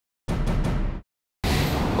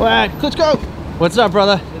Vlad, Klitschko! What's up,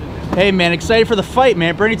 brother? Hey, man, excited for the fight,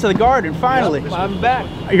 man. Bring it to the garden, finally. Yep, I'm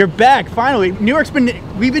back. You're back, finally. New York's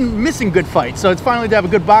we've been missing good fights, so it's finally to have a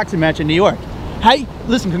good boxing match in New York. Hey,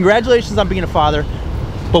 listen, congratulations on being a father,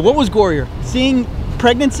 but what was gorier? Seeing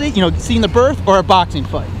pregnancy, you know, seeing the birth, or a boxing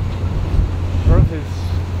fight? Birth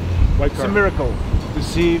is a miracle to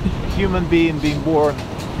see a human being being born.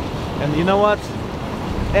 And you know what?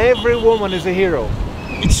 Every woman is a hero.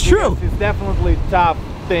 It's true. It's definitely a tough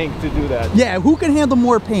thing to do that. Yeah, who can handle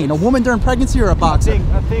more pain? A woman during pregnancy or a boxer?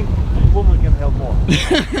 I think a woman can help more.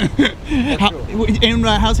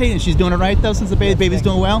 How's Hayden? She's doing it right though, since the baby's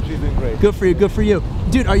doing well? She's doing great. Good for you, good for you.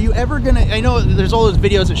 Dude, are you ever gonna, I know there's all those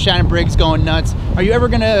videos of Shannon Briggs going nuts. Are you ever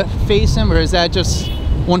gonna face him, or is that just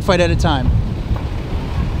one fight at a time?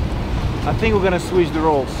 I think we're gonna switch the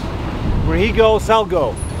roles. Where he goes, I'll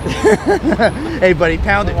go. Hey buddy,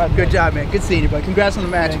 pound it. Good job, man. Good seeing you, buddy. Congrats on the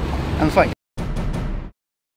match and the fight.